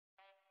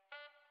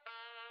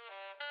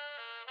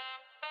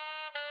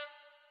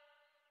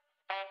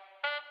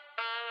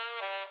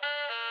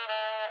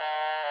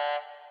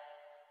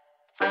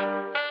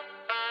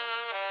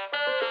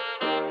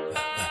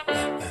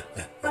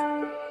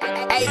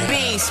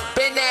King,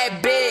 spin that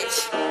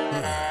bitch.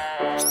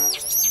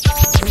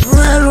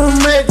 I don't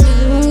make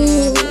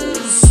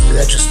rules,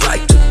 I just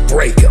like to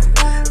break them.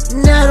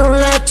 I don't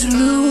like to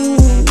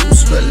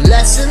lose, but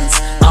lessons,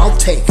 I'll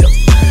take them.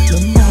 The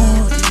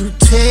more you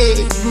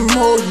take, the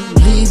more you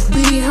leave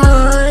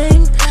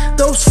behind.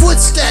 Those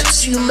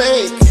footsteps you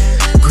make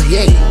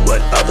create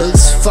what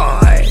others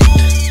find.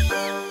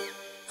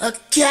 A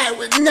cat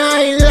with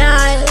 9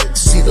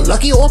 lives, either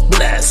lucky or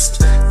blessed,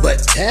 but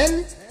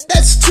 10?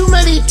 That's too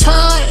many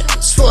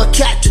times for a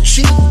cat to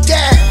cheat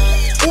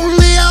death.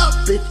 Only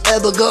up it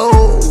ever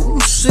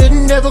goes, it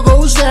never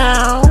goes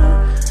down.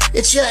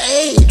 It's your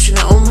age and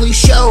it only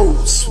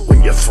shows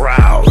when you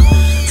frown.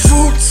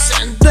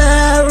 Fruits and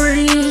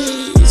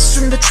berries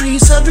from the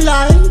trees of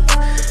life,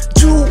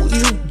 do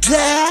you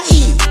dare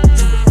eat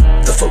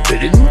the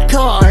forbidden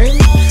kind?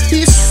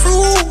 These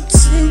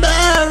fruits and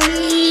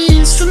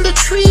berries from the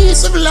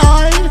trees of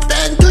life,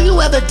 and do you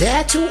ever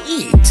dare to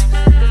eat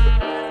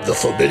the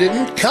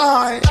forbidden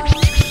kind?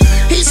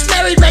 He's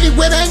married many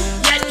women,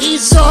 yet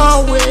he's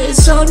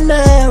always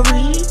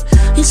unmarried.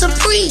 He's a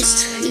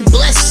priest, he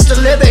blesses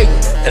the living,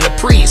 and a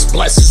priest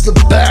blesses the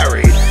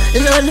buried.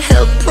 An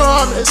unheld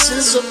promise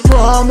is a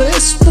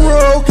promise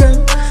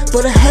broken,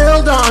 but a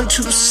held on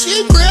to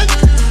secret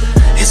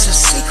is a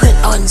secret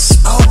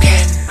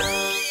unspoken.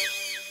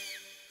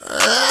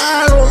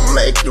 I don't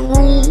make the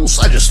rules,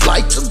 I just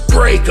like to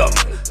break them.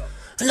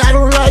 And I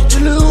don't like to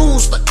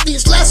lose, but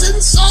these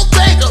lessons, I'll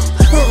take them.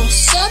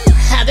 Some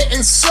have it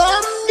and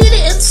some need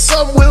it, and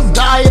some will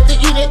die if they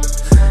eat it.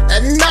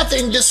 And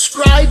nothing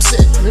describes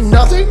it, and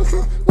nothing,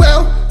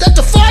 well, that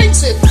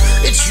defines it.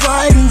 It's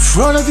right in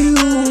front of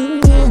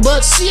you,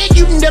 but see it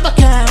you never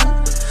can.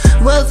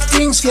 Well,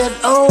 things get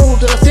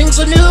older, things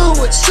are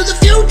new, it's to the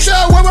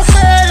future where we're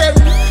headed.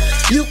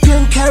 You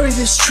can carry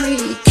this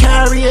tree,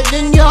 carry it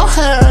in your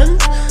hand.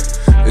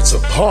 It's a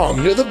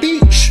palm near the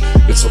beach,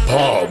 it's a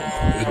palm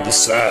in the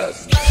sand.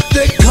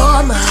 They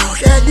come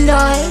out at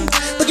night,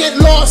 but get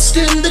lost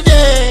in the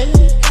day.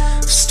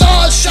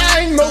 Stars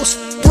shine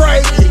most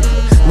brightly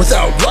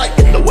without light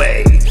in the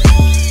way.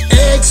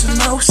 Eggs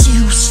are most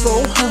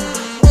useful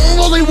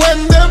only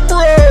when they're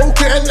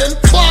broken, and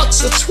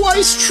clocks are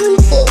twice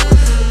truthful,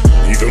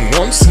 even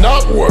once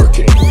not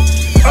working.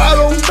 I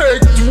don't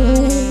make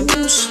the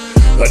rules,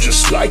 I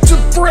just like to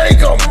break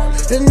them.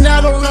 And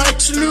I don't like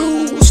to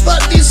lose,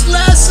 but these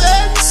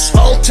lessons,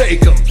 I'll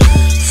take them.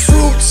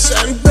 Fruits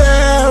and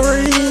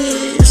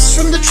berries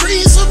from the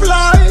trees of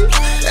life,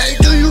 and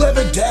do you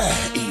ever dare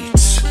eat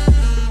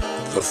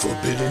the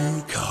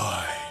forbidden kind?